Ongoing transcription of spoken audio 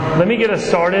Let me get us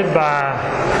started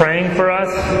by praying for us,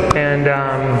 and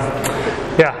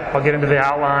I'll get into the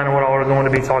outline of what all we're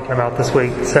going to be talking about this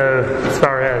week. So let's bow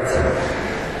our heads.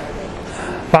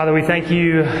 Father, we thank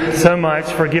you so much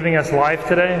for giving us life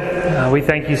today. We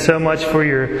thank you so much for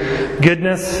your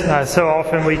goodness. So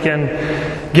often we can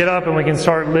get up and we can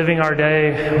start living our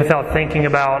day without thinking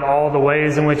about all the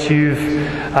ways in which you've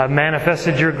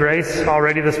manifested your grace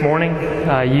already this morning.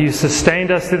 You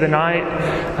sustained us through the night.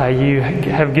 You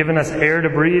have given us air to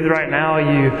breathe right now.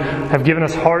 You have given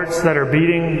us hearts that are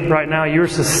beating right now. You're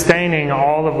sustaining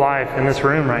all of life in this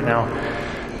room right now.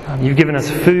 You've given us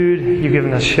food. You've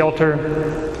given us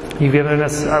shelter. You've given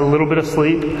us a little bit of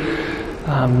sleep.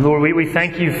 Lord, we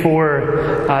thank you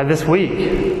for this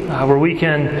week where we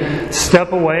can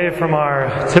step away from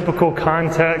our typical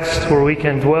context, where we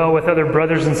can dwell with other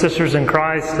brothers and sisters in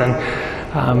Christ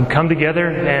and come together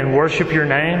and worship your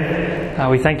name.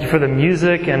 We thank you for the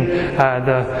music and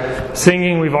the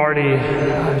singing we've already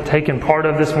taken part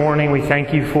of this morning. We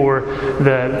thank you for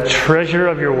the treasure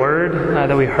of your word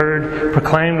that we heard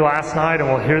proclaimed last night and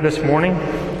we'll hear this morning.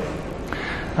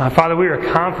 Father, we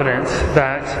are confident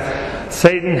that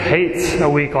Satan hates a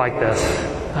week like this.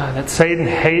 That Satan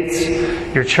hates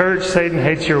your church, Satan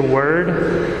hates your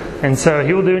word, and so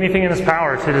he will do anything in his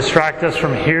power to distract us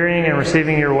from hearing and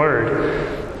receiving your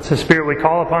word. So Spirit, we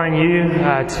call upon you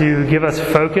to give us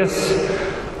focus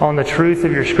on the truth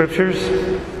of your scriptures.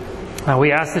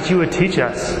 We ask that you would teach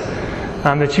us,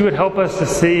 that you would help us to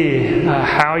see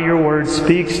how your word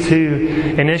speaks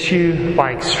to an issue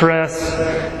like stress,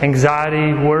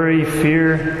 anxiety, worry,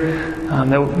 fear,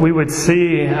 that we would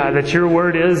see that your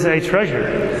word is a treasure,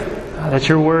 that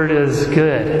your word is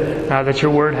good, that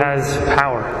your word has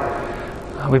power.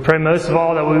 We pray most of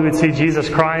all that we would see Jesus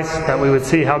Christ, that we would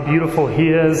see how beautiful He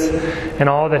is and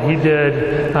all that He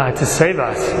did to save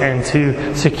us and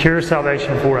to secure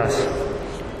salvation for us.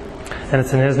 And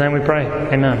it's in His name we pray.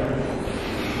 Amen.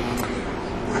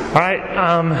 All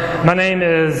right, my name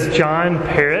is John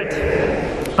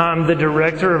Parrott. I'm the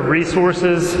Director of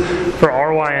Resources for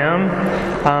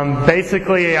RYM.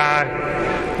 Basically,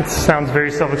 it sounds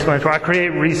very self-explanatory. I create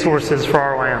resources for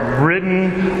RYM,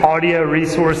 written audio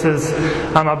resources.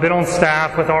 I've been on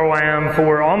staff with RYM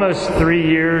for almost 3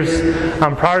 years.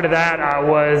 Prior to that, I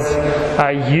was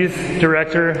a youth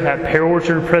director at Pear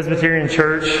Orchard Presbyterian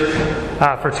Church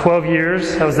for 12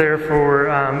 years. I was there for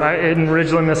in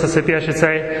Ridgeland, Mississippi, I should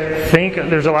say. I think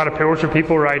there's a lot of Pear Orchard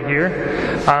people right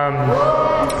here.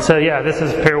 So yeah, this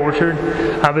is Pear Orchard.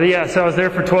 So I was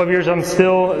there for 12 years. I'm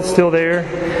still there.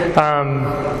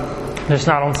 Just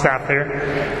not on staff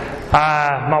there.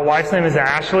 My wife's name is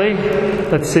Ashley.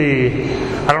 Let's see.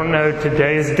 I don't know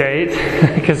today's date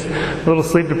because I'm a little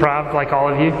sleep deprived like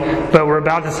all of you. But we're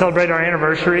about to celebrate our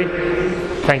anniversary.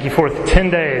 Thank you for 10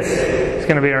 days. It's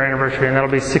going to be our anniversary, and that'll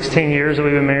be 16 years that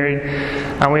we've been married.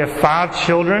 We have 5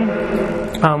 children.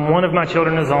 One of my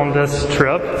children is on this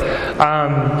trip,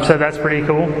 so that's pretty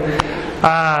cool.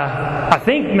 I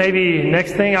think maybe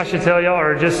next thing I should tell y'all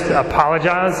or just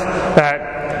apologize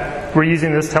that we're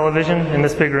using this television in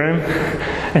this big room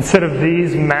instead of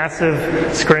these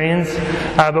massive screens.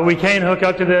 But we can hook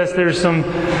up to this. There's some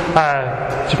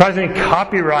surprisingly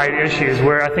copyright issues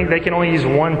where I think they can only use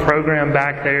one program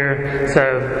back there.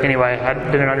 So anyway, I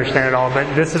didn't understand it all,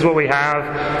 but this is what we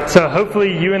have. So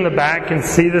hopefully you in the back can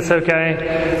see this okay.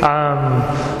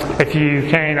 If you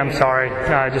can't, I'm sorry.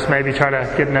 Just maybe try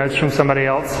to get notes from somebody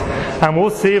else. We'll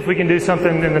see if we can do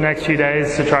something in the next few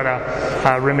days to try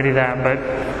to remedy that.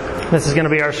 But this is going to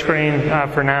be our screen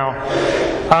for now.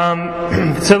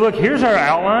 So look, here's our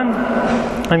outline.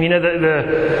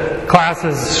 The class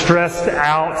is stressed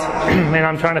out, and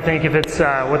I'm trying to think if it's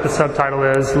what the subtitle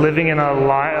is, living in a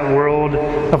world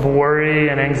of worry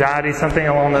and anxiety, something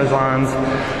along those lines.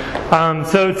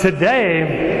 So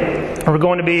today, we're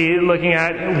going to be looking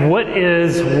at what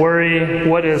is worry,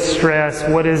 what is stress,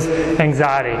 what is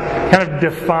anxiety. Kind of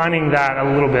defining that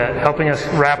a little bit, helping us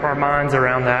wrap our minds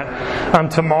around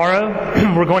that. Tomorrow,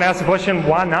 we're going to ask the question,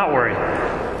 why not worry?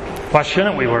 Why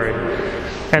shouldn't we worry?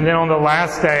 And then on the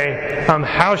last day,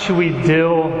 how should we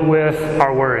deal with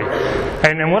our worry?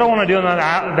 And what I want to do on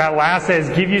that last day is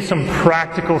give you some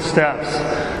practical steps.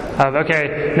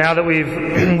 Okay, now that we've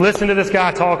listened to this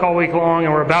guy talk all week long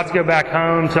and we're about to go back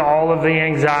home to all of the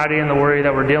anxiety and the worry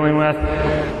that we're dealing with,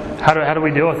 how do we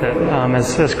deal with it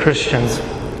as Christians?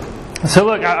 So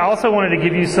look, I also wanted to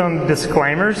give you some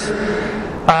disclaimers.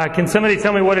 Can somebody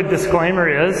tell me what a disclaimer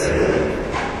is?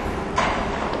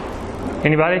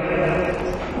 Anybody?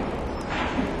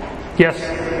 Yes?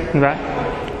 In the back?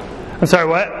 I'm sorry,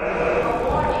 what?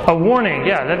 A warning.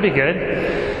 Yeah, that'd be good.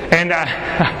 And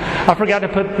I forgot to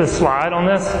put the slide on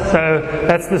this. So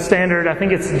that's the standard, I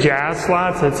think it's jazz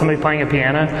slide, so it's somebody playing a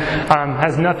piano.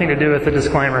 Has nothing to do with the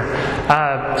disclaimer.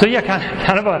 So yeah,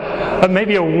 kind of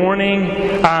maybe a warning.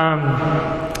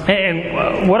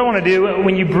 And what I want to do,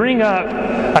 when you bring up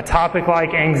a topic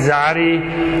like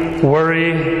anxiety,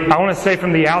 worry, I want to say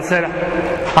from the outset,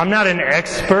 I'm not an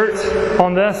expert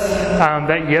on this.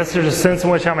 That yes, there's a sense in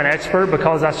which I'm an expert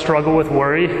because I struggle with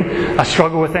worry. I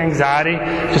struggle with anxiety,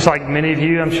 just like many of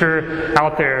you, I'm sure,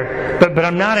 out there. But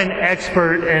I'm not an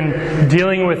expert in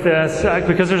dealing with this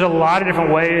because there's a lot of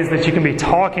different ways that you can be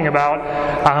talking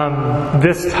about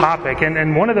this topic.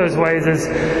 And one of those ways is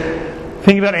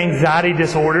thinking about anxiety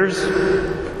disorders.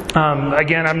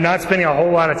 Again, I'm not spending a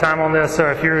whole lot of time on this, so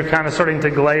if you're kind of starting to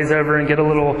glaze over and get a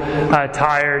little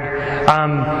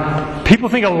tired, people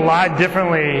think a lot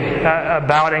differently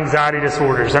about anxiety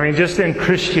disorders. I mean, just in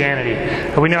Christianity.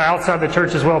 We know outside the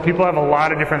church as well, people have a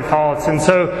lot of different thoughts. And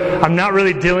so I'm not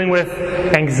really dealing with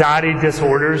anxiety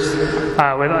disorders,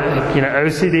 with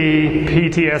OCD,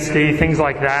 PTSD, things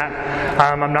like that.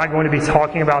 I'm not going to be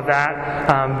talking about that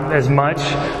as much.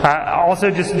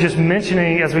 Also, just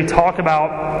mentioning as we talk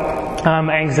about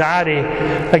anxiety,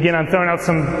 again, I'm throwing out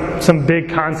some big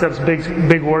concepts,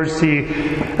 big words to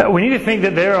you. We need to think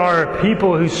that there are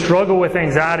people who struggle with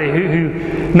anxiety who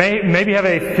maybe have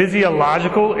a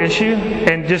physiological issue,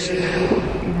 and just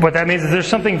what that means is there's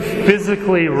something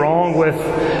physically wrong with,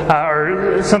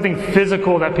 or something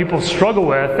physical that people struggle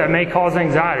with that may cause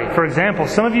anxiety. For example,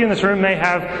 some of you in this room may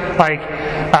have like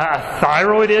a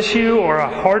thyroid issue or a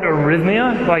heart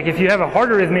arrhythmia. Like if you have a heart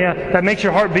arrhythmia, that makes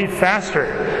your heart beat faster.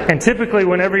 And typically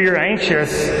whenever you're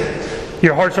anxious,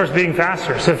 your heart starts beating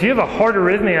faster. So if you have a heart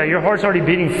arrhythmia, your heart's already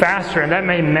beating faster, and that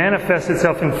may manifest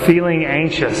itself in feeling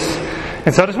anxious.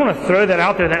 And so I just want to throw that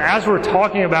out there, that as we're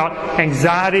talking about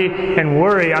anxiety and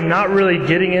worry, I'm not really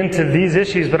getting into these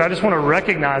issues, but I just want to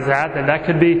recognize that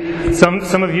could be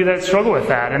some of you that struggle with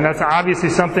that. And that's obviously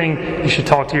something you should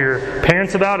talk to your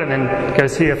parents about, and then go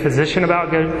see a physician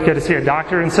about, go to see a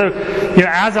doctor. And so,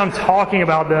 as I'm talking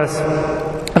about this,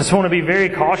 I just want to be very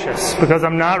cautious because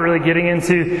I'm not really getting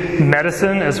into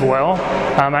medicine as well.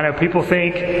 I know people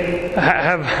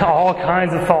have all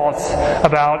kinds of thoughts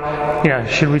about,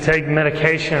 should we take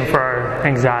medication for our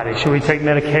anxiety? Should we take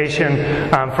medication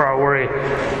for our worry?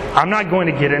 I'm not going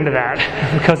to get into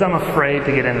that because I'm afraid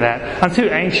to get into that. I'm too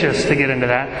anxious to get into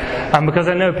that because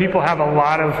I know people have a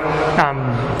lot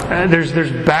of,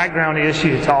 there's background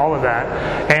issue to all of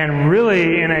that. And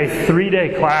really in a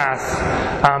 3-day class,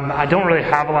 I don't really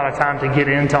have a lot of time to get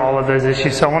into all of those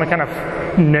issues. So I want to kind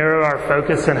of narrow our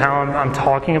focus in how I'm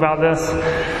talking about this.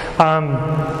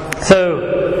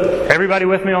 So everybody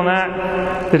with me on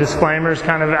that? The disclaimer's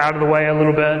kind of out of the way a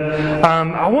little bit.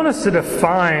 I want us to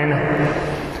define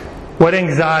what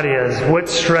anxiety is, what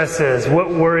stress is,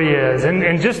 what worry is.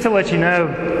 And just to let you know,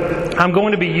 I'm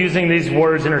going to be using these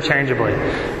words interchangeably.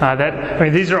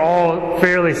 These are all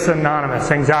fairly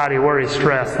synonymous. Anxiety, worry,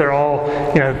 stress. They're all,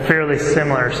 fairly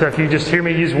similar. So if you just hear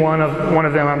me use one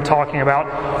of them, I'm talking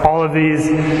about all of these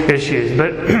issues.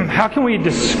 But how can we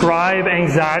describe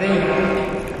anxiety?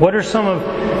 What are some of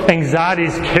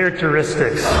anxiety's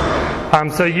characteristics?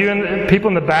 So you and people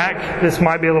in the back, this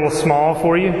might be a little small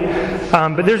for you.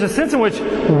 But there's a sense in which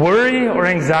worry or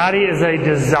anxiety is a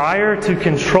desire to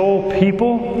control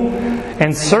people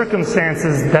and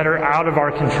circumstances that are out of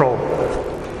our control.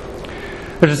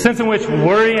 There's a sense in which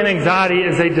worry and anxiety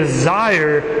is a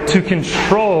desire to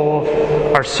control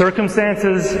our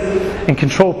circumstances and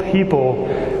control people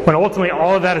when ultimately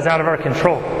all of that is out of our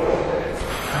control.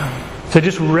 So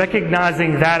just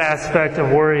recognizing that aspect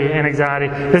of worry and anxiety.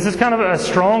 This is kind of a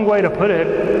strong way to put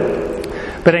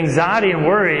it, but anxiety and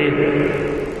worry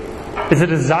is a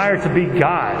desire to be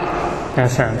God, in a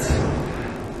sense.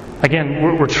 Again,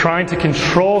 we're trying to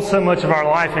control so much of our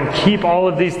life and keep all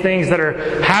of these things that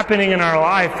are happening in our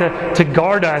life to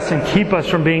guard us and keep us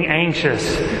from being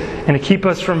anxious and to keep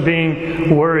us from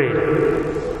being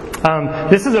worried.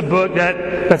 This is a book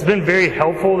that's been very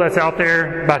helpful that's out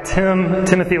there by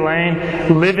Timothy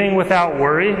Lane, Living Without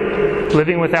Worry.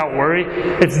 Living Without Worry.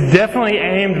 It's definitely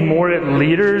aimed more at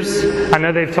leaders. I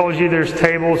know they've told you there's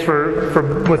tables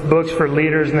with books for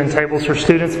leaders and then tables for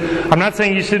students. I'm not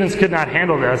saying you students could not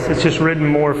handle this. It's just written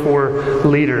more for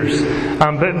leaders.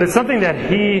 But something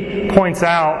that he points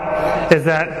out is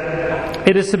that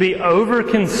it is to be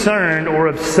over-concerned or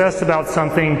obsessed about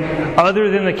something other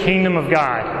than the kingdom of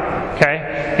God.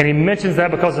 Okay? And he mentions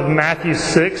that because of Matthew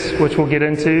 6, which we'll get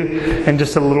into in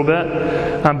just a little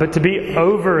bit. But to be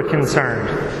over-concerned.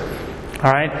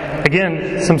 All right?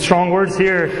 Again, some strong words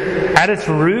here. At its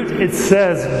root, it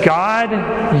says,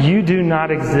 God, you do not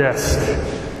exist.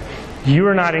 You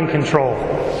are not in control.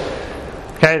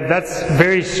 Okay, that's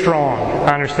very strong.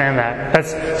 I understand that.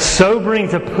 That's sobering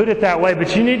to put it that way,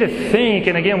 but you need to think,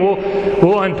 and again,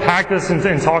 we'll unpack this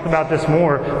and talk about this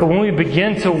more, but when we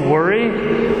begin to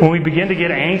worry, when we begin to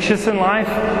get anxious in life,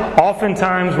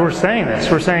 oftentimes we're saying this.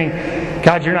 We're saying,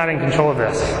 God, you're not in control of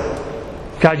this.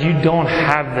 God, you don't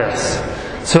have this.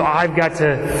 So I've got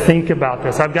to think about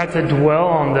this. I've got to dwell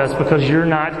on this because you're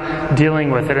not dealing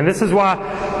with it. And this is why,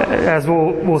 as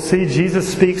we'll see, Jesus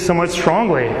speaks somewhat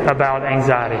strongly about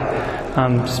anxiety.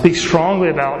 Speaks strongly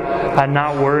about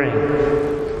not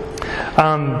worrying.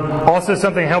 Also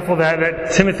something helpful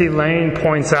that Timothy Lane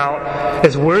points out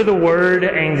is where the word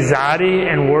anxiety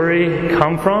and worry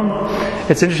come from.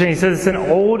 It's interesting. He says it's an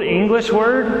old English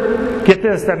word. Get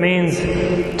this, that means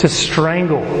to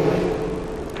strangle.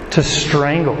 To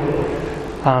strangle.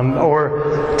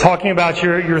 Or talking about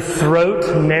your throat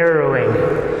narrowing.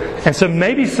 And so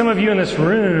maybe some of you in this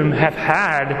room have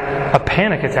had a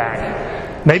panic attack.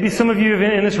 Maybe some of you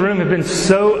in this room have been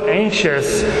so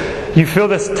anxious, you feel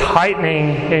this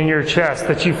tightening in your chest,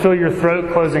 that you feel your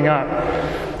throat closing up.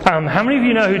 How many of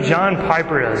you know who John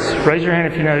Piper is? Raise your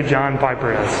hand if you know who John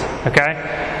Piper is. Okay?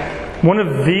 One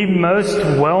of the most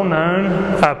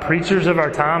well-known preachers of our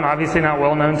time, obviously not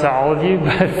well-known to all of you,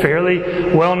 but fairly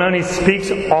well-known. He speaks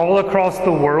all across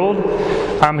the world.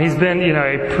 He's been,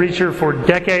 a preacher for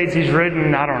decades. He's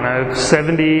written,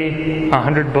 70,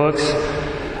 100 books.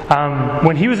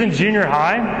 When he was in junior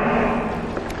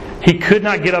high, he could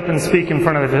not get up and speak in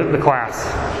front of the class.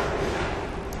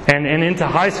 And into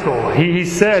high school, he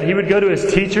said he would go to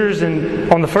his teachers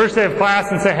and on the first day of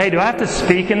class and say, "Hey, do I have to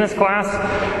speak in this class?"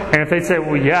 And if they'd say,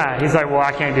 "Well, yeah," he's like, "Well,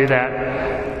 I can't do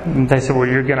that." And they said, "Well,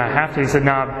 you're going to have to." He said,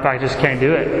 "No, I just can't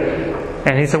do it."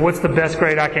 And he said, "What's the best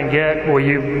grade I can get?" "Well,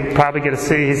 you probably get a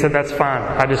C." He said, "That's fine.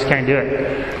 I just can't do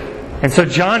it." And so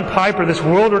John Piper, this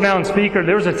world-renowned speaker,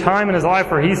 there was a time in his life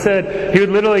where he said he would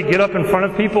literally get up in front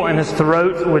of people and his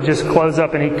throat would just close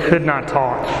up and he could not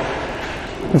talk.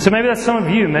 And so maybe that's some of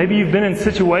you. Maybe you've been in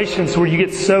situations where you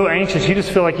get so anxious you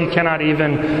just feel like you cannot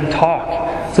even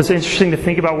talk. So it's interesting to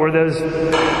think about where those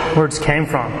words came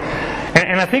from.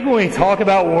 And I think when we talk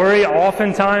about worry,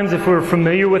 oftentimes, if we're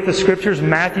familiar with the Scriptures,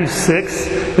 Matthew 6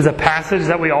 is a passage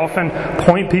that we often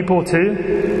point people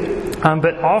to.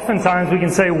 But oftentimes we can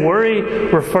say worry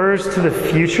refers to the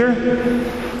future.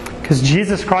 Because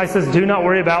Jesus Christ says, "Do not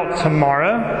worry about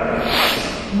tomorrow."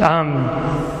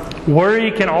 Worry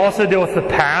can also deal with the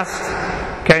past.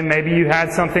 Okay, maybe you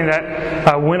had something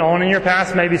that went on in your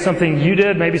past, maybe something you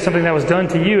did, maybe something that was done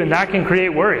to you, and that can create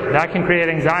worry. That can create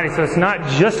anxiety. So it's not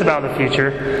just about the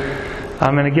future.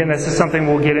 And again, this is something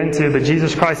we'll get into, but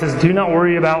Jesus Christ says, "Do not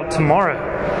worry about tomorrow."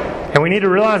 And we need to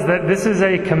realize that this is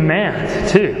a command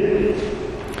too.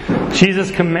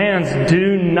 Jesus commands,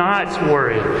 "Do not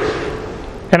worry."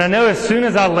 And I know as soon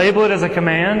as I label it as a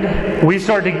command, we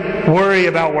start to worry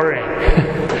about worrying.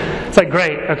 It's like,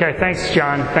 great, okay, thanks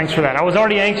John, thanks for that. I was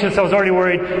already anxious, I was already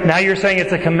worried. Now you're saying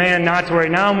it's a command not to worry.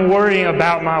 Now I'm worrying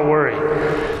about my worry.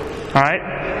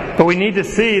 Alright? But we need to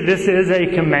see this is a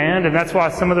command, and that's why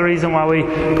some of the reason why we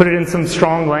put it in some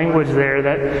strong language there,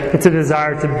 that it's a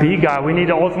desire to be God. We need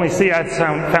to ultimately see at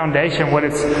some foundation what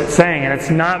it's saying, and it's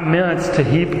not meant to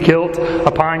heap guilt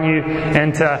upon you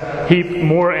and to heap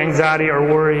more anxiety or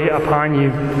worry upon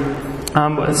you.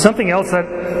 Something else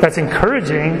that's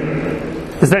encouraging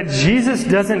is that Jesus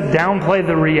doesn't downplay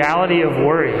the reality of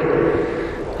worry.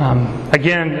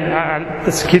 Again, I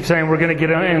just keep saying we're going to get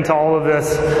into all of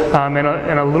this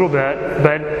in a little bit.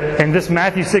 But in this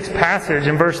Matthew 6 passage,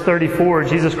 in verse 34,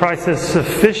 Jesus Christ says,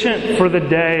 "Sufficient for the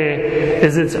day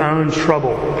is its own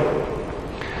trouble."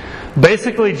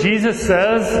 Basically, Jesus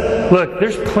says, look,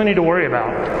 there's plenty to worry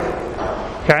about.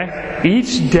 Okay?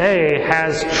 Each day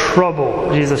has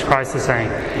trouble, Jesus Christ is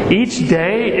saying. Each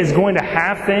day is going to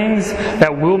have things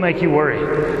that will make you worry,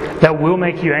 that will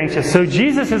make you anxious. So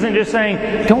Jesus isn't just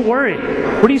saying, don't worry.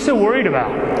 What are you so worried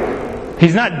about?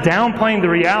 He's not downplaying the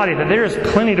reality that there is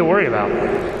plenty to worry about.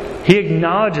 He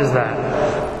acknowledges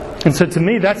that. And so to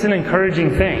me, that's an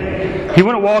encouraging thing. He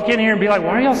wouldn't walk in here and be like,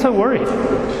 why are y'all so worried?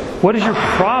 What is your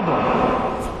problem?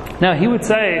 Now, he would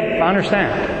say, I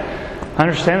understand. I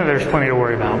understand that there's plenty to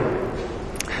worry about.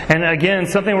 And again,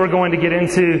 something we're going to get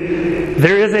into,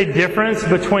 there is a difference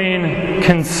between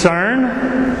concern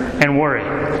and worry.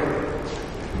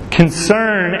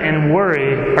 Concern and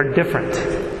worry are different.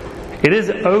 It is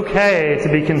okay to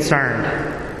be concerned.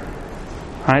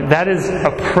 Right? That is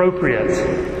appropriate.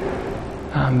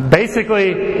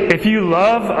 Basically, if you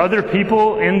love other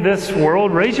people in this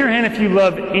world, raise your hand if you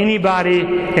love anybody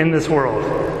in this world.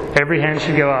 Every hand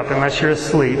should go up unless you're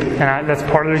asleep. And that's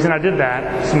part of the reason I did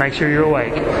that, so make sure you're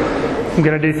awake. I'm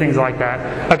going to do things like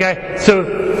that. Okay, so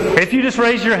if you just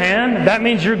raise your hand, that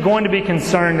means you're going to be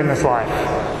concerned in this life.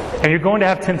 And you're going to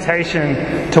have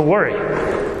temptation to worry.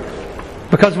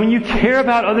 Because when you care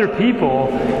about other people,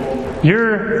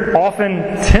 you're often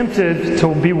tempted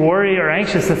to be worried or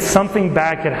anxious that something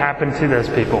bad could happen to those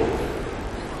people.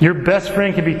 Your best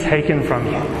friend could be taken from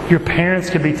you. Your parents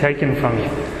could be taken from you.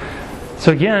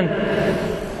 So again,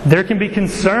 there can be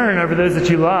concern over those that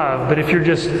you love, but if you're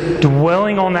just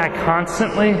dwelling on that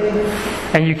constantly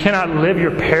and you cannot live,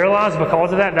 you're paralyzed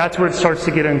because of that, that's where it starts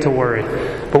to get into worry.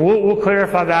 But we'll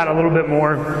clarify that a little bit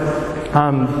more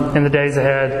in the days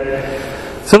ahead.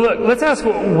 So look, let's ask,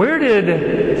 where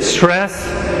did stress,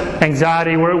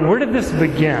 anxiety, where did this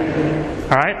begin?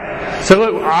 Alright? So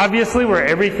look, obviously where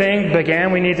everything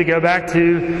began, we need to go back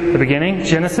to the beginning,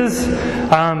 Genesis.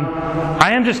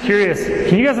 I am just curious,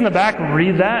 can you guys in the back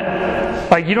read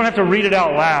that? Like, you don't have to read it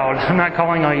out loud. I'm not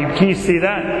calling on you. Can you see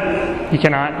that? You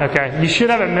cannot? Okay. You should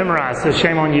have it memorized, so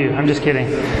shame on you. I'm just kidding.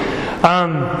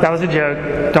 That was a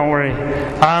joke. Don't worry.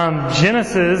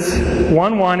 Genesis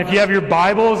 1:1. If you have your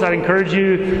Bibles, I'd encourage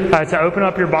you to open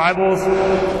up your Bibles.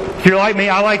 If you're like me,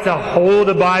 I like to hold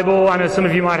a Bible. I know some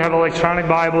of you might have electronic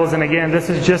Bibles, and again, this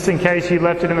is just in case you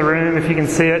left it in the room, if you can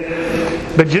see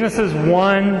it. But Genesis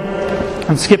 1,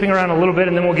 I'm skipping around a little bit,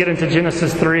 and then we'll get into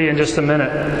Genesis 3 in just a minute.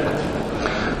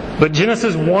 But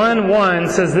Genesis 1:1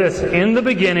 says this: in the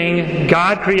beginning,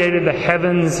 God created the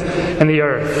heavens and the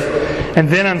earth. And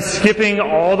then I'm skipping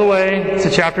all the way to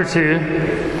chapter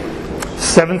 2,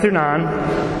 7 through 9.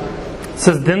 It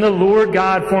says, then the Lord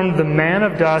God formed the man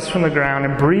of dust from the ground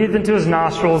and breathed into his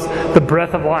nostrils the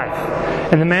breath of life.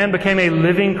 And the man became a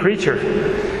living creature.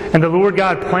 And the Lord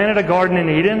God planted a garden in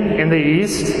Eden in the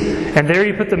east, and there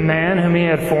He put the man whom He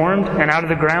had formed. And out of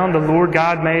the ground the Lord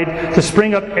God made to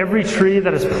spring up every tree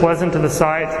that is pleasant to the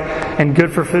sight and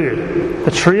good for food.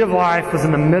 The tree of life was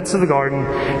in the midst of the garden,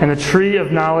 and the tree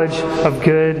of knowledge of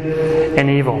good and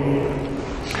evil.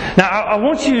 Now, I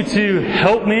want you to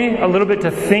help me a little bit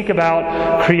to think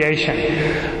about creation.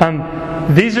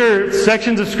 These are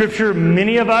sections of Scripture,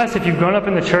 many of us, if you've grown up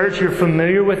in the church, you're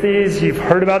familiar with these. You've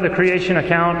heard about the creation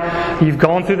account. You've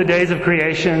gone through the days of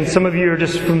creation. Some of you are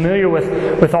just familiar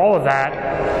with all of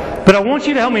that. But I want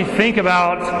you to help me think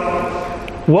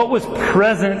about what was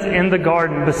present in the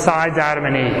garden besides Adam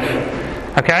and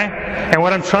Eve. Okay? And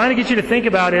what I'm trying to get you to think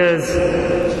about is,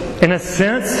 in a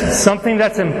sense, something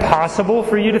that's impossible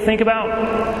for you to think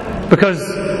about. Because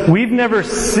we've never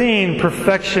seen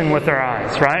perfection with our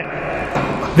eyes, right?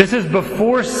 This is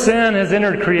before sin has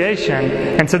entered creation.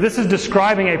 And so this is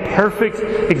describing a perfect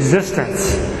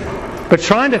existence. But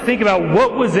trying to think about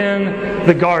what was in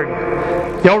the garden.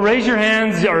 Y'all raise your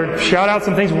hands or shout out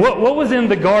some things. What was in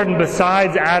the garden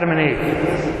besides Adam and Eve?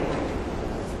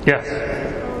 Yes.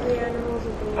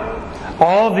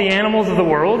 All of the animals of the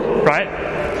world, right?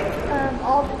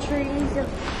 All the trees of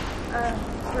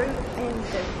fruit and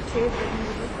the tree of good and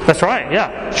evil. That's right,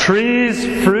 yeah. Trees,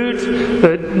 fruit,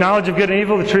 the knowledge of good and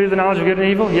evil, the tree of the knowledge of good and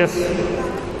evil, yes.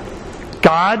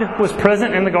 God was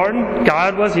present in the garden?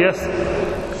 God was, yes.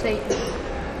 Satan.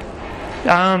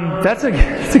 That's a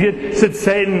good, said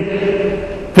Satan.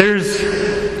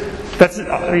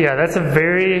 That's a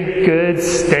very good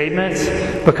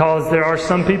statement, because there are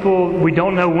some people, we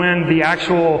don't know when the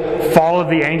actual fall of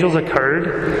the angels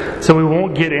occurred, so we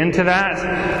won't get into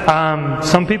that.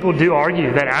 Some people do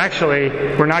argue that actually,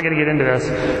 we're not going to get into this,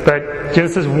 but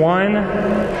Genesis 1,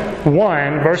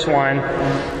 verse 1,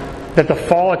 that the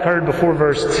fall occurred before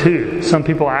verse 2. Some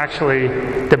people actually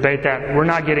debate that. We're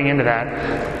not getting into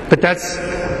that. But that's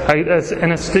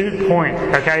an astute point,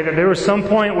 okay? That there was some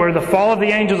point where the fall of the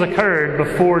angels occurred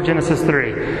before Genesis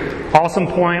 3. Awesome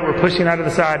point. We're pushing that to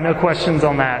the side. No questions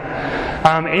on that.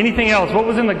 Anything else? What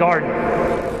was in the garden?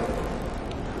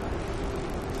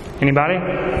 Anybody?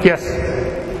 Yes.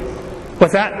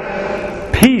 What's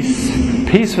that? Peace.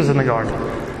 Peace was in the garden.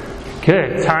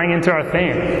 Good. Tying into our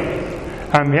theme.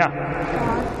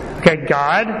 Yeah. Okay,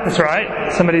 God. That's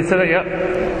right. Somebody said it.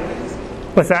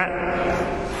 Yep. What's that?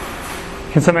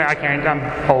 Can somebody? I can't.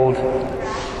 I'm old.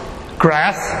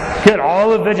 Grass. Good.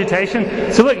 All of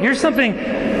vegetation. So look, here's something.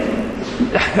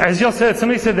 As y'all said,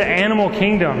 somebody said the animal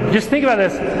kingdom. Just think about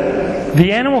this.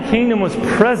 The animal kingdom was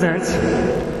present.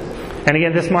 And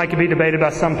again, this might be debated by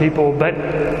some people, but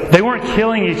they weren't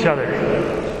killing each other.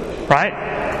 Right?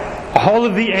 All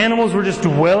of the animals were just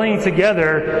dwelling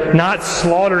together, not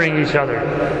slaughtering each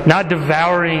other, not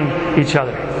devouring each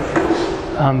other.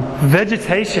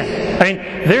 Vegetation. I mean,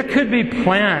 there could be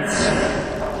plants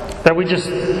that we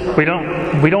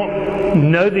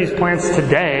don't know these plants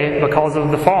today because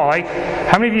of the fall. Like,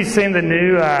 how many of you seen the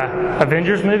new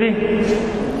Avengers movie?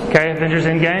 Okay, Avengers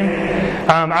Endgame.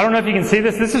 I don't know if you can see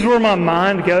this. This is where my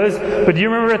mind goes. But do you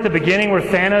remember at the beginning where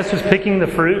Thanos was picking the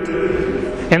fruit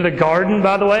in the garden?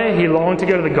 By the way, he longed to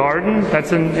go to the garden.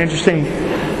 That's an interesting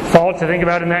thought to think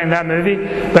about in that movie.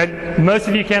 But most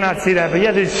of you cannot see that. But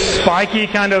yeah, these spiky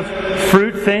kind of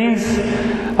fruit things.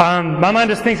 My mind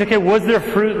just thinks, okay, was there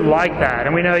fruit like that?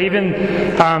 And we know even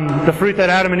the fruit that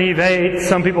Adam and Eve ate,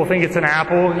 some people think it's an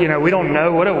apple. You know, we don't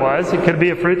know what it was. It could be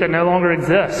a fruit that no longer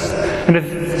exists. And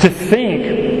to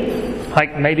think,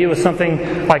 like maybe it was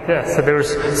something like this, that there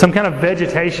was some kind of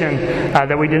vegetation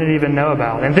that we didn't even know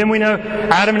about. And then we know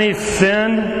Adam and Eve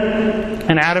sinned,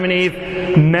 and Adam and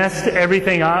Eve messed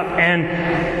everything up. And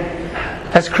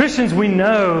as Christians, we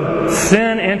know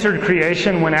sin entered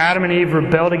creation when Adam and Eve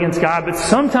rebelled against God. But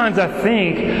sometimes I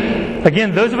think,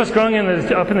 again, those of us growing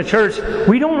up in the church,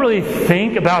 we don't really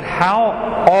think about how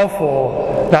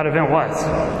awful that event was.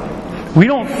 We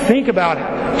don't think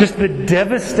about just the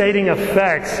devastating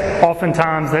effects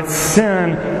oftentimes that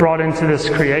sin brought into this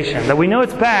creation. That we know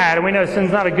it's bad and we know sin's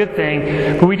not a good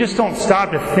thing, but we just don't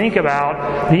stop to think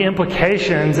about the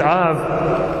implications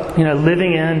of,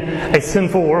 living in a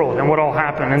sinful world and what all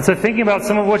happened. And so thinking about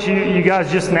some of what you guys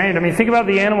just named, I mean, think about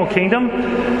the animal kingdom.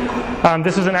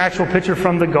 This is an actual picture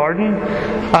from the garden.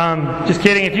 Just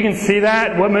kidding. If you can see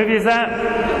that, what movie is that?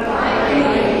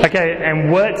 Okay,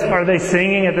 and what are they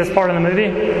singing at this part of the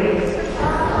movie?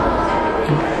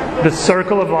 The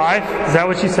Circle of Life. Is that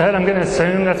what you said? I'm going to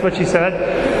assume that's what you said.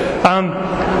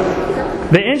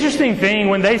 The interesting thing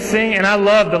when they sing, and I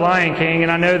love The Lion King,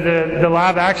 and I know the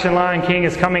live action Lion King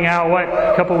is coming out,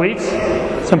 a couple weeks?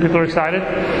 Some people are excited.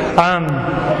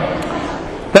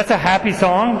 That's a happy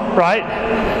song,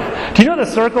 right? Do you know what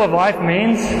the Circle of Life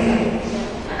means?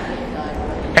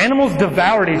 Animals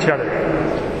devoured each other.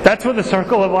 That's what the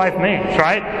circle of life means,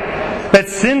 right? That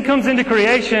sin comes into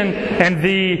creation and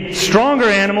the stronger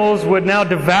animals would now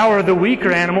devour the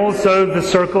weaker animals so the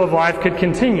circle of life could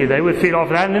continue. They would feed off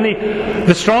of that. And then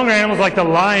the stronger animals like the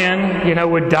lion,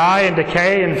 would die and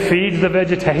decay and feed the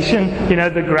vegetation,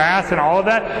 the grass and all of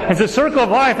that. And so circle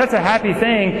of life, that's a happy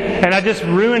thing. And I just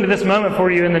ruined this moment for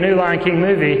you in the new Lion King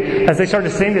movie. As they start to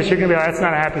sing this, you're going to be like, that's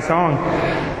not a happy song.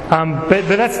 But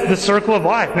that's the circle of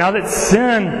life. Now that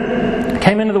sin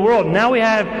came into the world, now we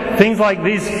have things like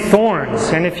these thorns.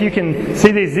 And if you can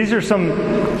see these are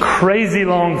some crazy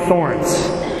long thorns.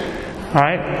 All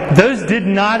right? Those did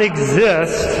not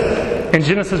exist in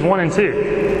Genesis 1 and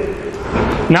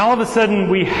 2. Now all of a sudden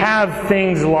we have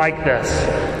things like this.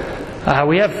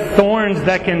 We have thorns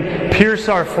that can pierce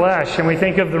our flesh. And we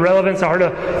think of the relevance. I heard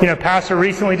a pastor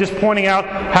recently just pointing out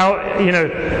how,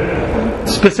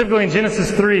 specifically in Genesis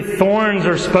 3, thorns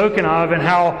are spoken of, and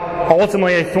how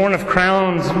ultimately a crown of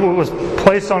thorns was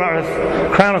placed on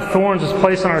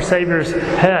our Savior's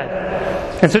head.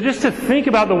 And so just to think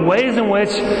about the ways in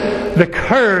which the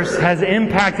curse has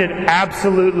impacted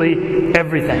absolutely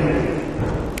everything.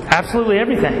 Absolutely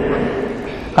everything.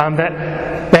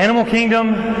 That the animal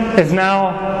kingdom is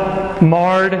now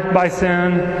marred by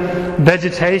sin.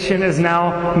 Vegetation is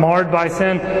now marred by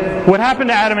sin. What happened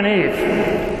to Adam and Eve?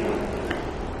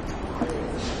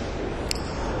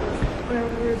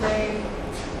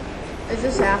 Is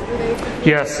this after they?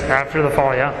 Yes, after the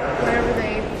fall, yeah. Whenever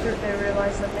they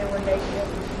realized that they were naked.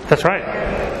 That's right.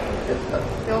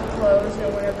 And still clothes,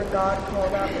 and whenever God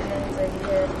called out their names, they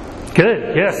hid.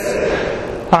 Good, yes.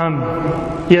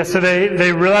 So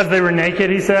they realized they were naked,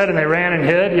 he said, and they ran and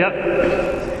hid. Yep.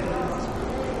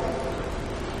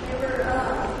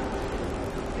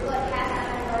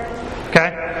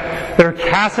 Okay. They were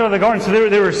cast out of the garden. So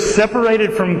they were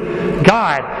separated from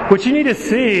God. What you need to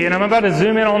see, and I'm about to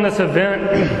zoom in on this event,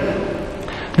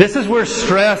 this is where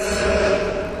stress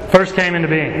first came into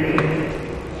being.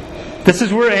 This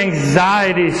is where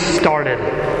anxiety started.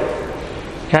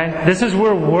 Okay? This is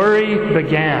where worry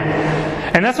began.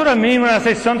 And that's what I mean when I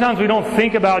say sometimes we don't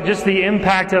think about just the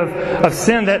impact of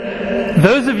sin. That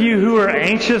those of you who are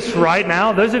anxious right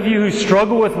now, those of you who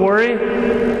struggle with worry,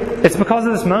 it's because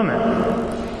of this moment.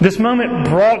 This moment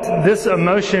brought this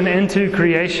emotion into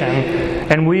creation,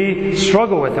 and we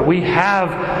struggle with it. We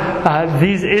have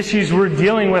these issues we're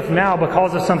dealing with now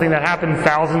because of something that happened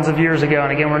thousands of years ago.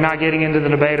 And again, we're not getting into the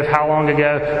debate of how long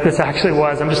ago this actually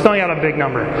was. I'm just throwing out a big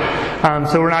number.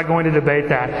 So we're not going to debate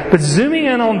that. But zooming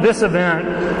in on this event,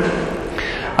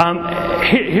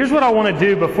 Here's what I want to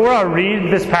do before I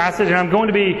read this passage, and I'm going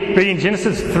to be reading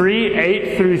Genesis 3,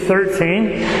 8 through 13,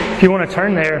 if you want to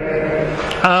turn there.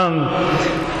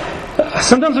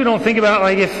 Sometimes we don't think about,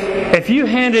 like, if you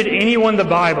handed anyone the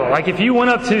Bible, like if you went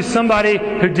up to somebody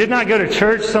who did not go to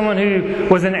church, someone who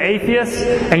was an atheist,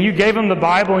 and you gave them the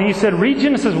Bible and you said, read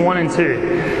Genesis 1 and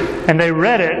 2. And they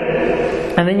read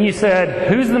it, and then you said,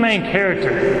 who's the main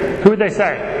character? Who would they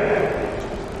say?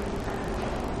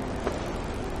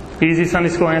 Easy Sunday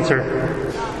school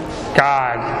answer.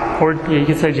 God. Or you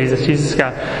could say Jesus. Jesus is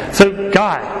God. So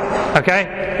God.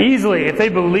 Okay? Easily. If they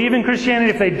believe in Christianity,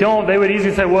 if they don't, they would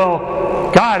easily say,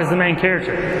 well, God is the main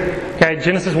character. Okay?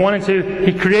 Genesis 1 and 2.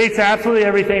 He creates absolutely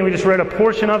everything. We just read a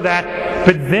portion of that.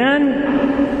 But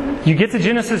then you get to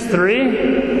Genesis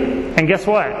 3, and guess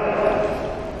what?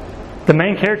 The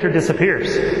main character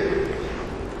disappears.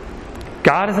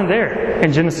 God isn't there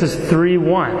in Genesis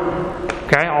 3:1.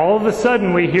 Okay? All of a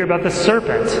sudden we hear about the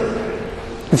serpent.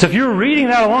 And so if you were reading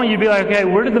that along, you'd be like, okay,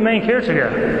 where did the main character go?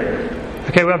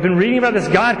 Okay, well, I've been reading about this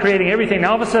God creating everything.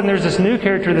 Now all of a sudden there's this new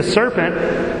character, the serpent.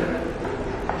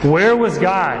 Where was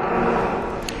God?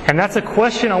 And that's a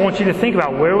question I want you to think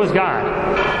about. Where was God?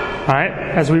 Alright,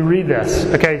 as we read this.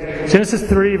 Okay, Genesis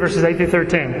 3, verses 8 through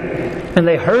 13. And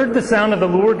they heard the sound of the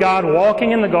Lord God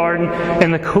walking in the garden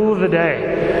in the cool of the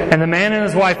day. And the man and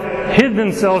his wife hid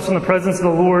themselves from the presence of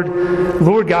the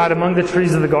Lord God among the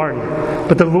trees of the garden.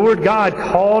 But the Lord God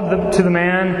called to the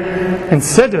man and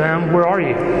said to him, where are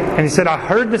you? And he said, I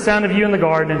heard the sound of you in the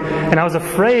garden, and I was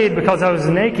afraid because I was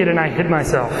naked and I hid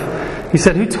myself. He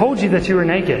said, who told you that you were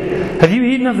naked? Have you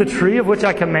eaten of the tree of which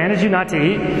I commanded you not to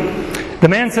eat? The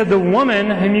man said, the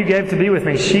woman whom you gave to be with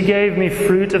me, she gave me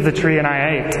fruit of the tree and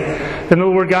I ate. Then the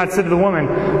Lord God said to the woman,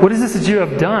 what is this that you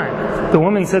have done? The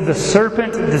woman said, the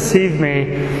serpent deceived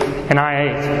me and I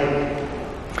ate.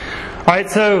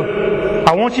 Alright, so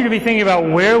I want you to be thinking about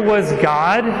where was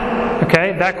God?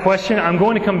 Okay, that question. I'm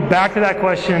going to come back to that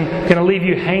question. I'm going to leave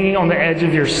you hanging on the edge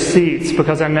of your seats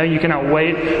because I know you cannot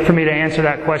wait for me to answer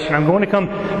that question. I'm going to come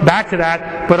back to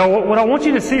that. But what I want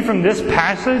you to see from this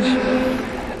passage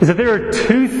is that there are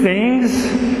two things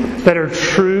that are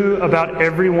true about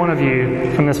every one of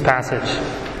you from this passage.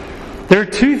 There are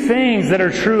two things that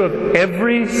are true of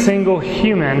every single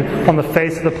human on the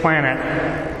face of the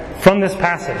planet from this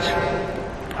passage.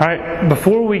 Alright,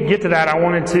 before we get to that, I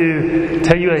wanted to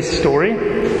tell you a story.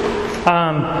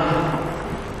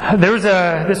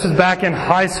 This was back in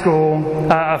high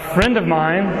school. A friend of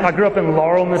mine, I grew up in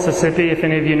Laurel, Mississippi, if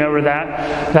any of you know where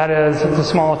that is. It's a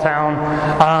small town.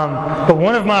 But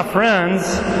one of my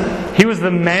friends, he was the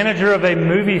manager of a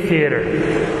movie theater.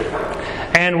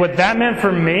 And what that meant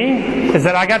for me is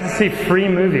that I got to see free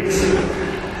movies.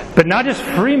 But not just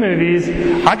free movies,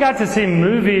 I got to see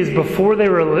movies before they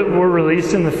were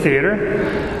released in the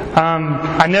theater.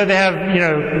 I know they have,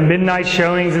 midnight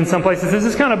showings in some places. This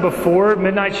is kind of before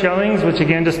midnight showings, which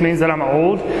again just means that I'm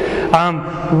old.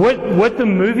 What the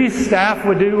movie staff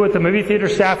would do, what the movie theater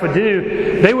staff would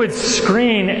do, they would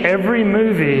screen every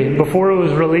movie before it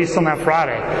was released on that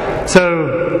Friday.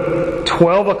 So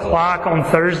 12 o'clock on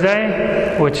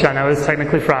Thursday, which I know is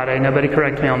technically Friday, nobody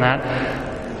correct me on that.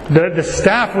 The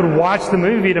staff would watch the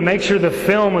movie to make sure the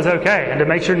film was okay and to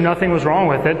make sure nothing was wrong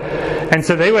with it. And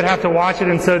so they would have to watch it,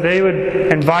 and so they would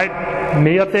invite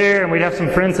me up there and we'd have some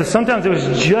friends. So sometimes it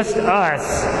was just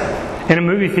us in a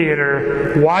movie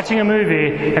theater watching a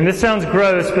movie, and this sounds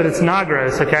gross, but it's not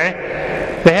gross,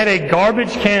 okay? They had a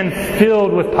garbage can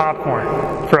filled with popcorn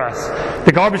for us.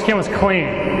 The garbage can was clean.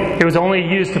 It was only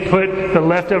used to put the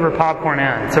leftover popcorn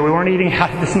in. So we weren't eating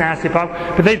out of this nasty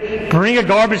popcorn. But they'd bring a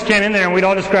garbage can in there and we'd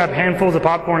all just grab handfuls of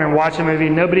popcorn and watch a movie.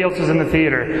 Nobody else was in the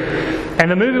theater. And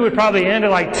the movie would probably end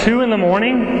at like 2 a.m.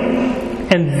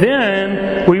 And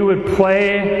then we would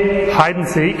play hide and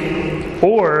seek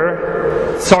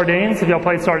or sardines. Have y'all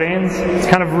played sardines? It's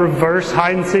kind of reverse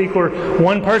hide and seek where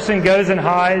one person goes and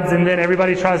hides and then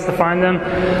everybody tries to find them.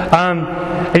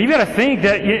 And you've got to think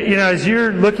that, as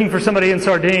you're looking for somebody in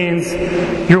sardines,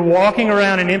 you're walking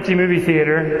around an empty movie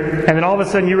theater and then all of a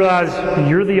sudden you realize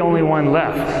you're the only one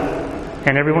left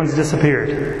and everyone's disappeared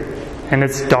and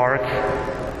it's dark.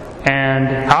 And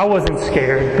I wasn't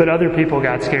scared, but other people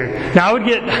got scared. Now I would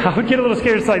get a little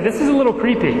scared. It's like, this is a little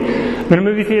creepy. I'm in a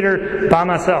movie theater by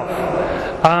myself.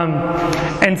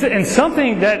 And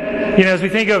something that, as we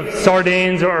think of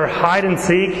sardines or hide and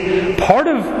seek, part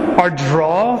of our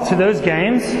draw to those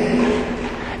games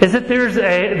is that there's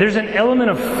an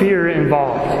element of fear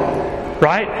involved.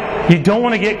 right? You don't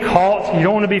want to get caught. You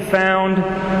don't want to be found.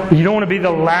 You don't want to be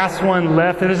the last one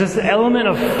left. There's this element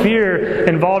of fear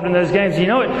involved in those games. You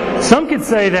know what? Some could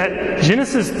say that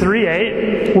Genesis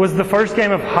 3:8 was the first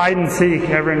game of hide and seek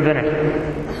ever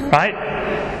invented, right?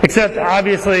 Except,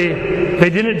 obviously, they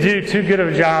didn't do too good of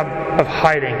a job of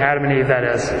hiding, Adam and Eve, that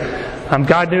is.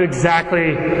 God knew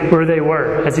exactly where they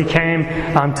were as He came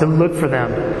to look for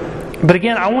them. But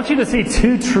again, I want you to see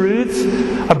two truths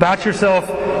about yourself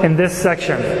in this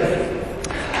section.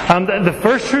 The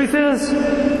first truth is,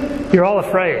 you're all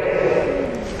afraid.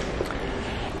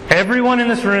 Everyone in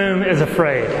this room is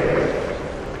afraid.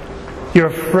 You're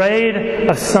afraid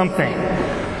of something.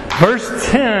 Verse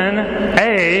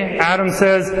 10a, Adam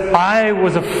says, I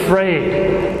was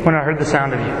afraid when I heard the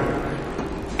sound of you.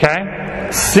 Okay?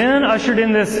 Sin ushered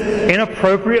in this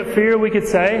inappropriate fear, we could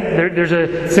say. There's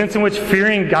a sense in which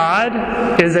fearing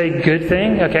God is a good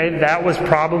thing. Okay? That was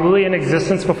probably in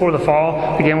existence before the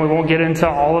fall. Again, we won't get into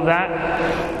all of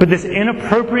that. But this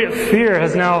inappropriate fear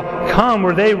has now come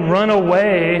where they run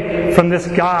away from this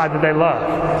God that they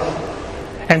love.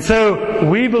 And so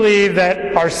we believe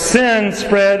that our sin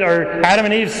spread, or Adam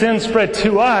and Eve's sin spread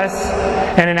to us,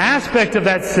 and an aspect of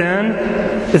that sin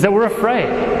is that we're afraid.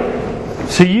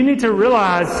 So you need to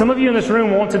realize, some of you in this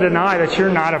room want to deny that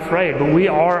you're not afraid, but we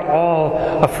are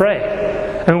all afraid.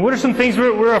 I mean, what are some things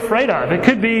we're afraid of? It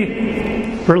could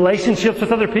be relationships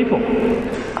with other people.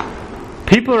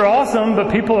 People are awesome, but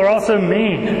people are also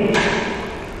mean.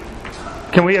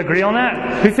 Can we agree on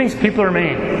that? Who thinks people are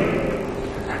mean?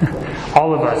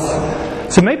 All of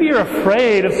us. So maybe you're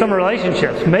afraid of some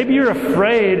relationships. Maybe you're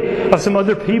afraid of some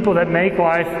other people that make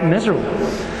life miserable.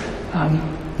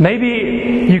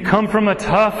 Maybe you come from a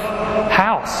tough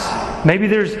house. Maybe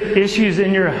there's issues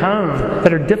in your home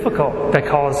that are difficult that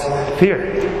cause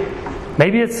fear.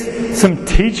 Maybe it's some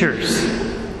teachers.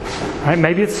 Right?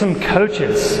 Maybe it's some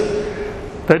coaches.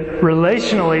 But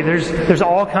relationally, there's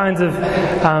all kinds of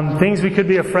things we could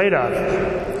be afraid of.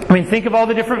 I mean, think of all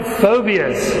the different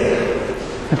phobias.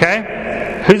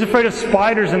 Okay? Who's afraid of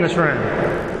spiders in this room?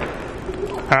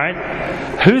 Alright?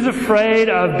 Who's afraid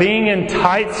of being in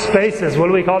tight spaces? What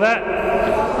do we call that?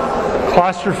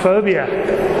 Claustrophobia.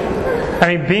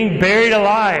 I mean, being buried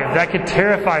alive. That could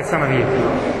terrify some of you.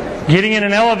 Getting in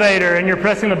an elevator and you're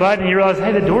pressing the button and you realize,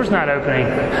 hey, the door's not opening.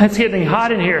 It's getting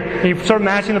hot in here. And you start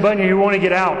mashing the button and you want to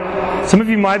get out. Some of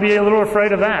you might be a little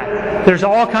afraid of that. There's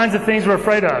all kinds of things we're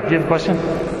afraid of. Do you have a question?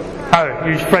 Oh,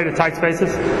 you're afraid of tight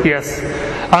spaces? Yes.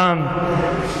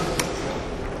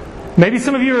 Maybe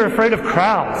some of you are afraid of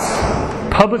crowds.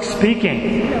 Public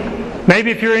speaking.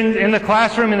 Maybe if you're in the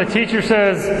classroom and the teacher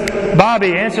says,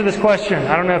 Bobby, answer this question.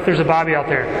 I don't know if there's a Bobby out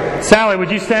there. Sally,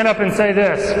 would you stand up and say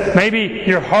this? Maybe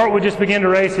your heart would just begin to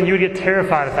race and you would get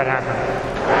terrified if that happened.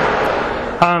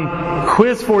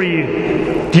 Quiz for you.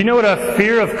 Do you know what a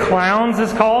fear of clowns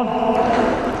is called?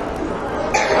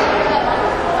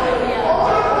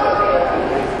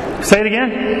 Say it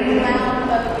again.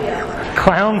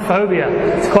 Clown phobia.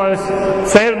 It's close.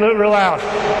 Say it real loud.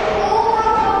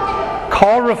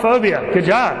 Coulrophobia. Good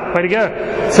job. Way to go.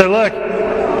 So look,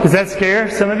 does that scare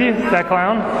some of you, that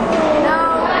clown? No.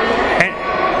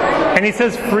 And he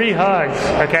says free hugs,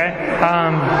 okay?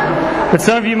 But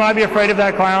some of you might be afraid of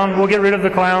that clown. We'll get rid of the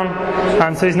clown,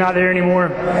 so he's not there anymore.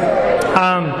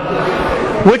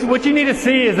 What you need to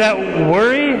see is that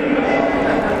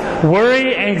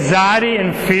worry, anxiety,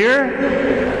 and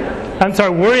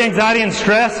worry, anxiety, and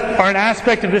stress are an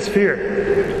aspect of this fear.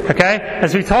 Okay?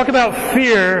 As we talk about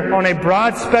fear on a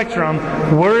broad spectrum,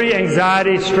 worry,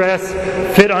 anxiety, stress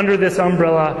fit under this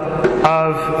umbrella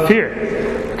of fear.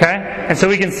 Okay? And so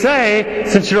we can say,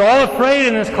 since you're all afraid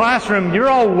in this classroom, you're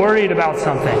all worried about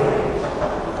something.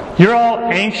 You're all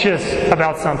anxious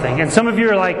about something. And some of you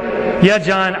are like, yeah,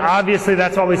 John, obviously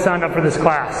that's why we signed up for this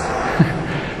class.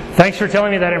 Thanks for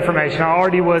telling me that information. I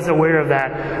already was aware of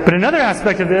that. But another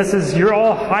aspect of this is you're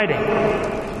all hiding.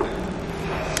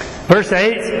 Verse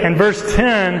 8 and verse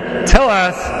 10 tell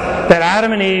us that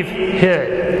Adam and Eve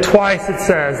hid. Twice it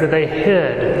says that they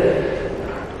hid.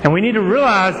 And we need to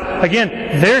realize, again,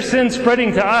 their sin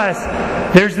spreading to us,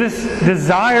 there's this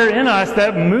desire in us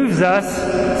that moves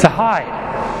us to hide.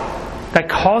 That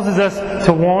causes us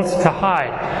to want to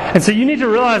hide. And so you need to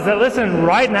realize that, listen,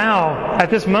 right now, at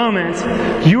this moment,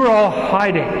 you are all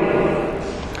hiding.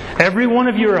 Every one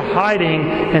of you are hiding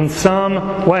in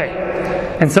some way.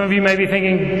 And some of you may be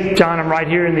thinking, John, I'm right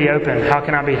here in the open. How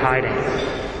can I be hiding?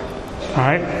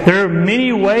 Alright? There are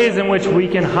many ways in which we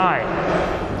can hide.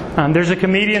 There's a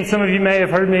comedian, some of you may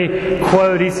have heard me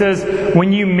quote. He says,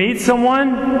 when you meet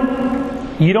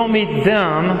someone, you don't meet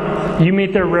them, you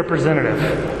meet their representative.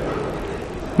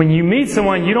 When you meet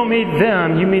someone, you don't meet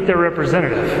them, you meet their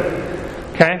representative.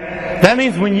 Okay? That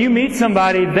means when you meet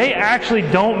somebody, they actually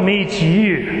don't meet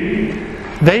you.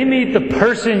 They meet the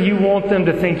person you want them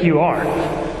to think you are.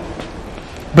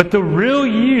 But the real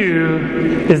you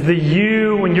is the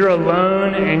you when you're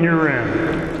alone in your room,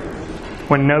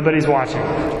 when nobody's watching.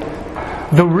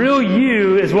 The real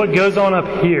you is what goes on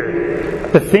up here,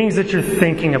 the things that you're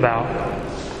thinking about.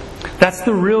 That's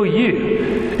the real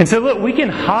you. And so look, we can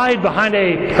hide behind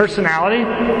a personality.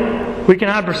 We can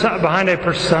hide behind a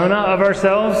persona of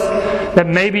ourselves. That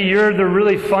maybe you're the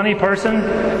really funny person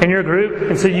in your group,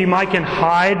 and so you might can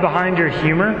hide behind your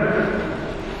humor.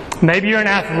 Maybe you're an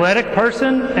athletic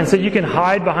person, and so you can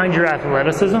hide behind your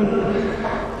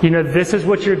athleticism. You know, this is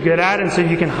what you're good at, and so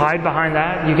you can hide behind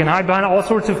that. You can hide behind all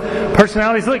sorts of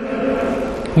personalities. Look,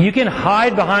 you can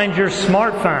hide behind your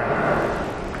smartphone.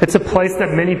 It's a place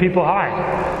that many people hide.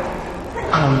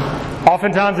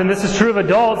 Oftentimes, and this is true of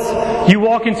adults, you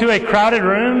walk into a crowded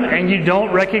room and you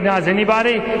don't recognize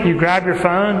anybody, you grab your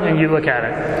phone and you look at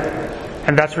it.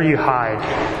 And that's where you hide.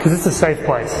 Because it's a safe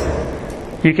place.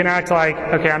 You can act like,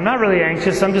 okay, I'm not really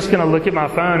anxious, I'm just going to look at my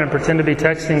phone and pretend to be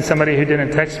texting somebody who didn't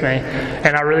text me.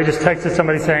 And I really just texted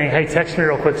somebody saying, hey, text me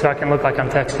real quick so I can look like I'm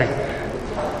texting.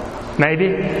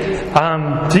 Maybe.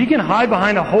 So you can hide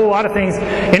behind a whole lot of things.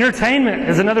 Entertainment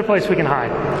is another place we can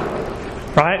hide.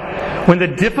 Right? When the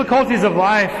difficulties of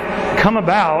life come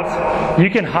about, you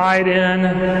can hide in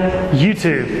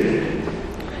YouTube.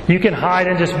 You can hide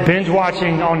in just binge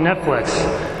watching on Netflix.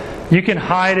 You can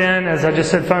hide in, as I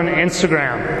just said, phone,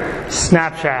 Instagram,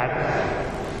 Snapchat.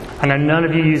 I know none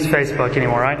of you use Facebook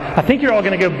anymore, right? I think you're all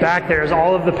going to go back there as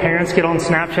all of the parents get on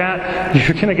Snapchat.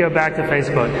 You're going to go back to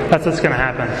Facebook. That's what's going to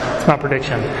happen. It's my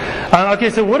prediction. Okay,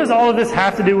 so what does all of this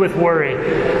have to do with worry?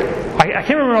 I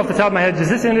can't remember off the top of my head. Does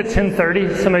this end at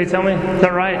 10:30? Somebody tell me. Is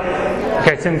that right?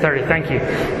 Okay, 10:30. Thank you.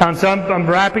 So I'm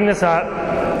wrapping this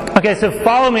up. Okay, so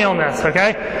follow me on this,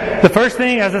 okay? The first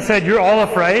thing, as I said, you're all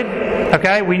afraid.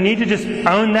 Okay, we need to just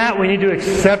own that. We need to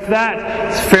accept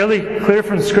that. It's fairly clear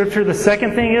from Scripture. The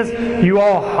second thing is you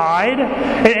all hide.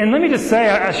 And let me just say,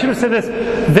 I should have said this.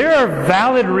 There are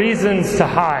valid reasons to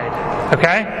hide.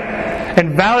 Okay?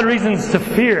 And valid reasons to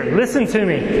fear. Listen to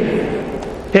me.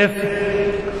 If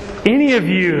any of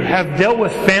you have dealt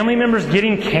with family members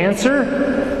getting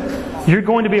cancer, you're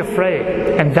going to be afraid.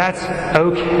 And that's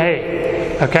okay.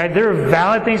 Okay, there are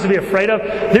valid things to be afraid of.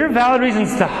 There are valid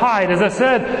reasons to hide. As I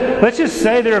said, let's just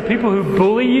say there are people who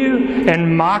bully you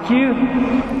and mock you.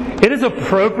 It is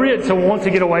appropriate to want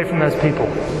to get away from those people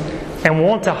and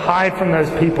want to hide from those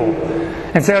people.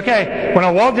 And say, okay, when I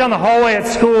walk down the hallway at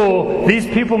school, these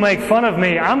people make fun of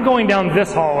me. I'm going down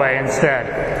this hallway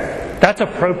instead. That's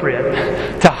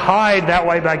appropriate to hide that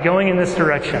way by going in this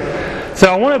direction.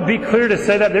 So I want to be clear to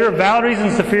say that there are valid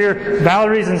reasons to fear,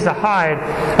 valid reasons to hide.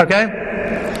 Okay?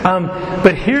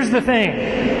 But here's the thing.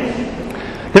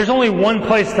 There's only one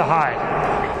place to hide.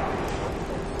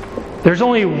 There's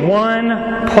only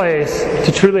one place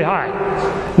to truly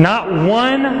hide. Not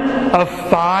one of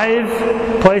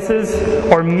 5 places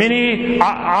or many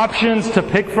options to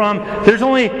pick from. There's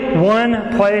only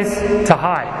one place to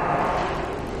hide.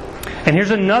 And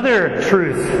here's another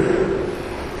truth.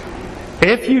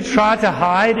 If you try to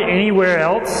hide anywhere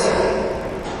else,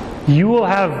 you will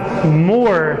have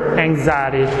more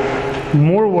anxiety,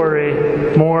 more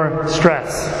worry, more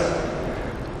stress.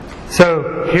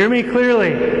 So, hear me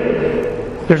clearly.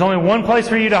 There's only one place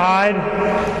for you to hide.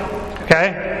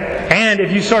 Okay? And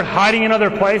if you start hiding in other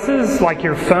places, like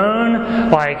your phone,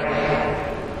 like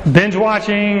binge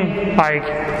watching, like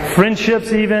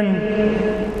friendships even,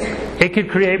 it could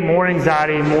create more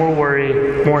anxiety, more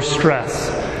worry, more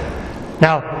stress.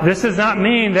 Now, this does not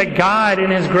mean that God in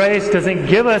His grace doesn't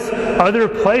give us other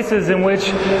places in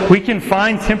which we can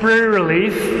find temporary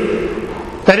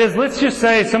relief. That is, let's just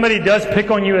say somebody does pick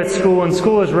on you at school and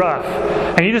school is rough.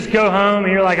 And you just go home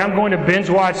and you're like, I'm going to binge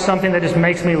watch something that just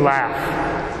makes me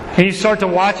laugh. And you start to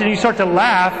watch it and you start to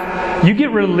laugh. You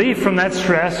get relief from that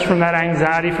stress, from that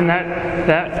anxiety, from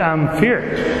that fear.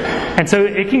 And so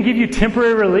it can give you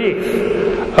temporary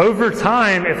relief. Over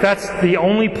time, if that's the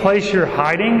only place you're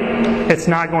hiding, it's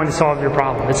not going to solve your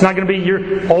problem. It's not going to be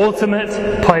your ultimate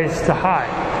place to hide.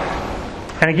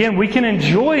 And again, we can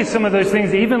enjoy some of those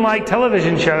things, even like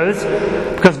television shows,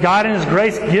 because God in His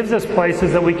grace gives us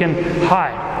places that we can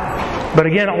hide. But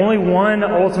again, only one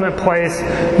ultimate place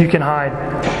you can hide.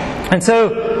 And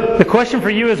so, the question for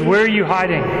you is, where are you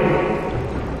hiding?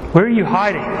 Where are you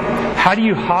hiding? How do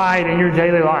you hide in your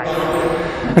daily life?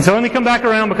 And so let me come back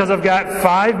around because I've got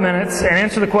 5 minutes and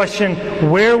answer the question,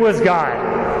 where was God?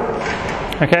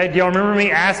 Okay, do y'all remember me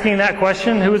asking that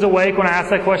question? Who was awake when I asked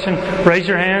that question? Raise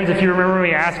your hands if you remember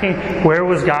me asking, where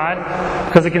was God?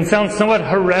 Because it can sound somewhat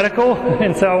heretical,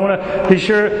 and so I want to be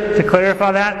sure to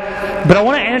clarify that. But I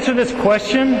want to answer this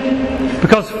question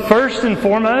because first and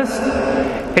foremost,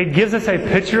 it gives us a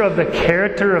picture of the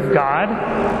character of God.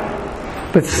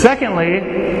 But secondly,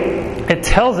 it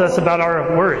tells us about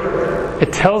our worry.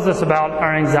 It tells us about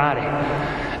our anxiety.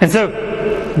 And so,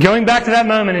 going back to that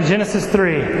moment in Genesis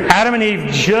 3, Adam and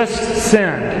Eve just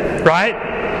sinned,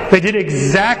 right? They did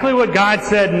exactly what God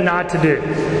said not to do.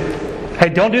 Hey,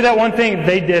 don't do that one thing.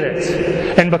 They did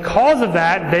it. And because of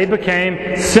that, they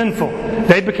became sinful.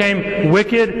 They became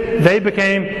wicked. They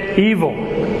became evil.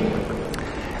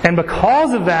 And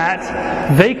because of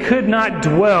that, they could not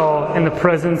dwell in the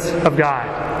presence of God.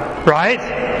 Right?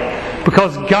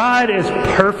 Because God is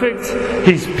perfect,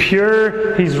 He's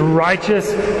pure, He's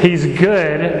righteous, He's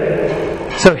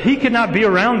good. So He could not be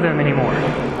around them anymore.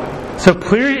 So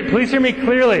please hear me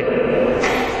clearly.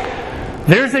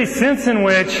 There's a sense in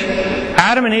which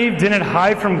Adam and Eve didn't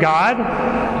hide from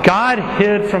God. God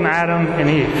hid from Adam and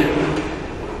Eve.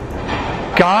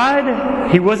 God,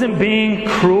 He wasn't being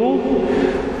cruel.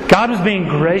 God was being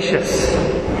gracious.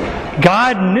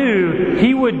 God knew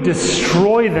He would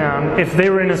destroy them if they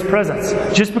were in His presence,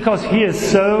 just because He is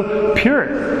so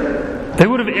pure. They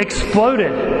would have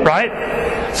exploded,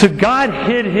 right? So God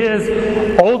hid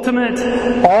His ultimate,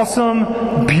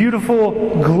 awesome,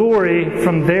 beautiful glory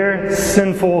from their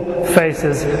sinful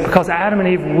faces, because Adam and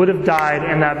Eve would have died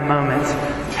in that moment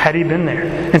had He been there.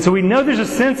 And so we know there's a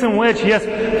sense in which, yes,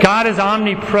 God is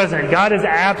omnipresent. God is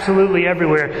absolutely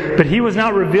everywhere. But He was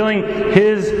not revealing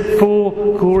His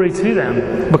full glory to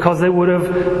them because they would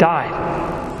have died.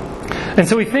 And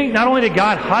so we think not only did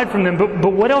God hide from them,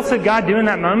 but what else did God do in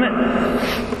that moment?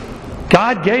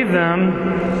 God gave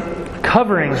them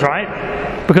coverings,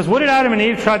 right? Because what did Adam and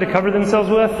Eve try to cover themselves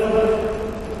with?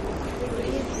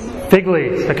 Fig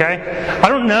leaves, okay? I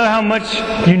don't know how much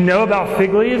you know about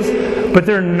fig leaves, but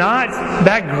they're not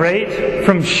that great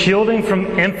from shielding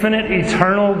from infinite,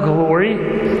 eternal glory.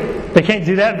 They can't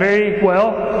do that very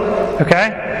well,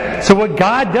 okay? So what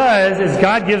God does is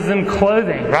God gives them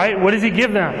clothing, right? What does He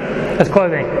give them as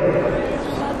clothing?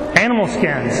 Animal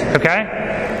skins, okay?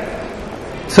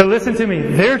 So listen to me.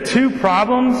 Their two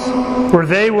problems were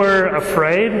they were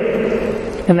afraid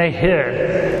and they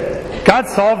hid. God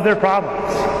solved their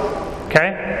problems.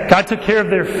 Okay? God took care of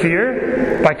their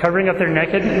fear by covering up their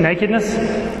nakedness,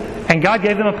 and God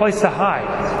gave them a place to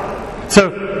hide. So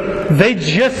they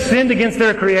just sinned against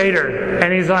their Creator,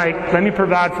 and He's like, let me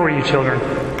provide for you, children.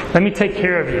 Let me take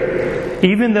care of you,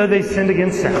 even though they sinned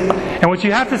against Him. And what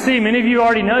you have to see, many of you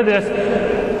already know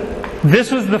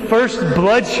this was the first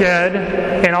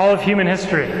bloodshed in all of human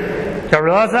history. Y'all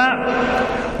realize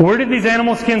that? Where did these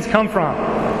animal skins come from?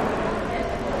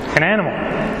 An animal.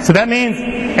 So that means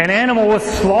an animal was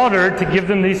slaughtered to give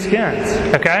them these skins.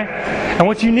 Okay? And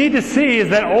what you need to see is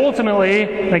that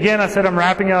ultimately, again, I said I'm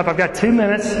wrapping up. I've got 2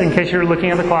 minutes in case you're looking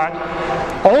at the clock.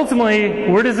 Ultimately,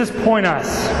 where does this point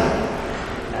us?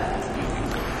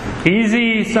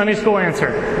 Easy Sunday school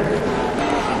answer.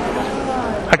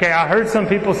 Okay, I heard some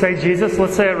people say Jesus.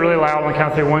 Let's say it really loud on the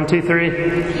count of 3. 1, 2, 3.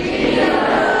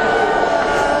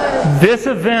 This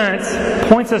event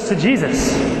points us to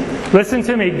Jesus. Listen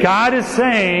to me. God is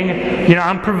saying,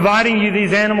 I'm providing you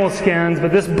these animal skins,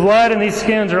 but this blood and these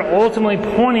skins are ultimately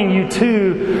pointing you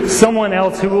to someone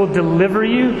else who will deliver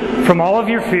you from all of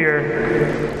your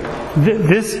fear.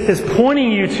 This is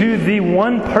pointing you to the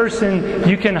one person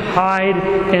you can hide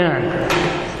in.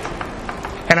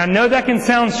 And I know that can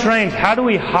sound strange. How do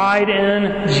we hide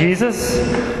in Jesus?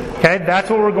 Okay, that's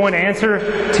what we're going to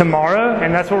answer tomorrow,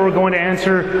 and that's what we're going to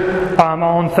answer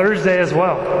on Thursday as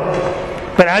well.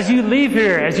 But as you leave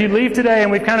here, as you leave today,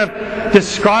 and we've kind of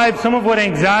described some of what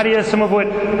anxiety is, some of what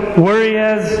worry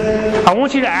is, I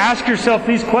want you to ask yourself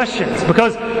these questions.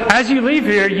 Because as you leave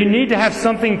here, you need to have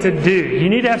something to do. You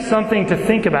need to have something to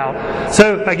think about.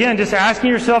 So again, just asking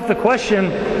yourself the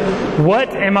question, what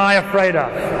am I afraid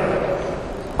of?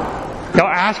 Y'all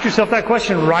ask yourself that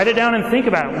question. Write it down and think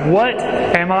about it. What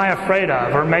am I afraid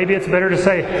of? Or maybe it's better to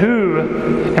say,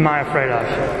 who am I afraid of?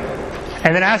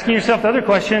 And then asking yourself the other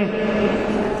question,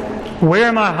 where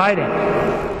am I hiding?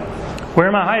 Where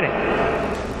am I hiding?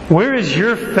 Where is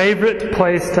your favorite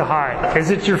place to hide?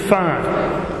 Is it your phone?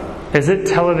 Is it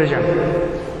television?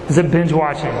 Is it binge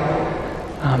watching?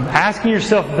 Asking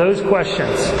yourself those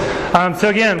questions. So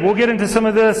again, we'll get into some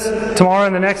of this tomorrow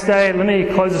and the next day. Let me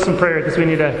close with some prayer because we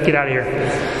need to get out of here.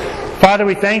 Father,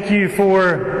 we thank you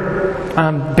for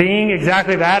being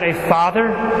exactly that, a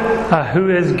father who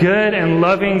is good and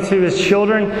loving to his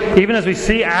children. Even as we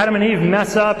see Adam and Eve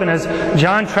mess up, and as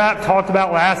John Trapp talked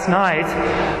about last night,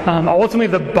 ultimately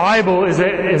the Bible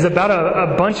is about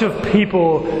a bunch of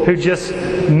people who just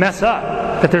mess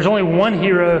up. That there's only one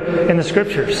hero in the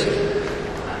Scriptures.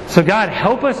 So God,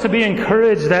 help us to be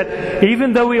encouraged that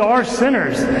even though we are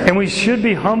sinners and we should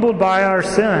be humbled by our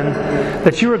sin,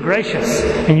 that you are gracious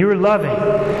and you are loving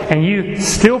and you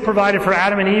still provided for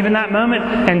Adam and Eve in that moment,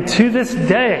 and to this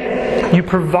day you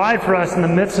provide for us in the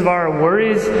midst of our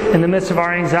worries, in the midst of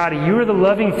our anxiety. You are the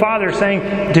loving Father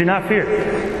saying, do not fear,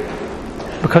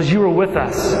 because you are with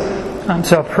us.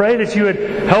 So I pray that you would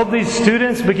help these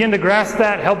students begin to grasp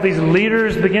that, help these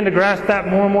leaders begin to grasp that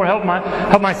more and more, help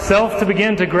myself to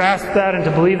begin to grasp that and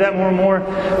to believe that more and more.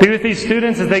 Be with these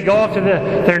students as they go off to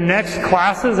their next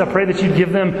classes. I pray that you'd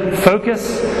give them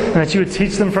focus and that you would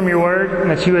teach them from your Word and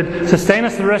that you would sustain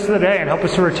us the rest of the day and help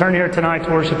us to return here tonight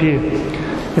to worship you.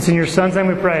 It's in your Son's name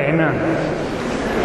we pray. Amen.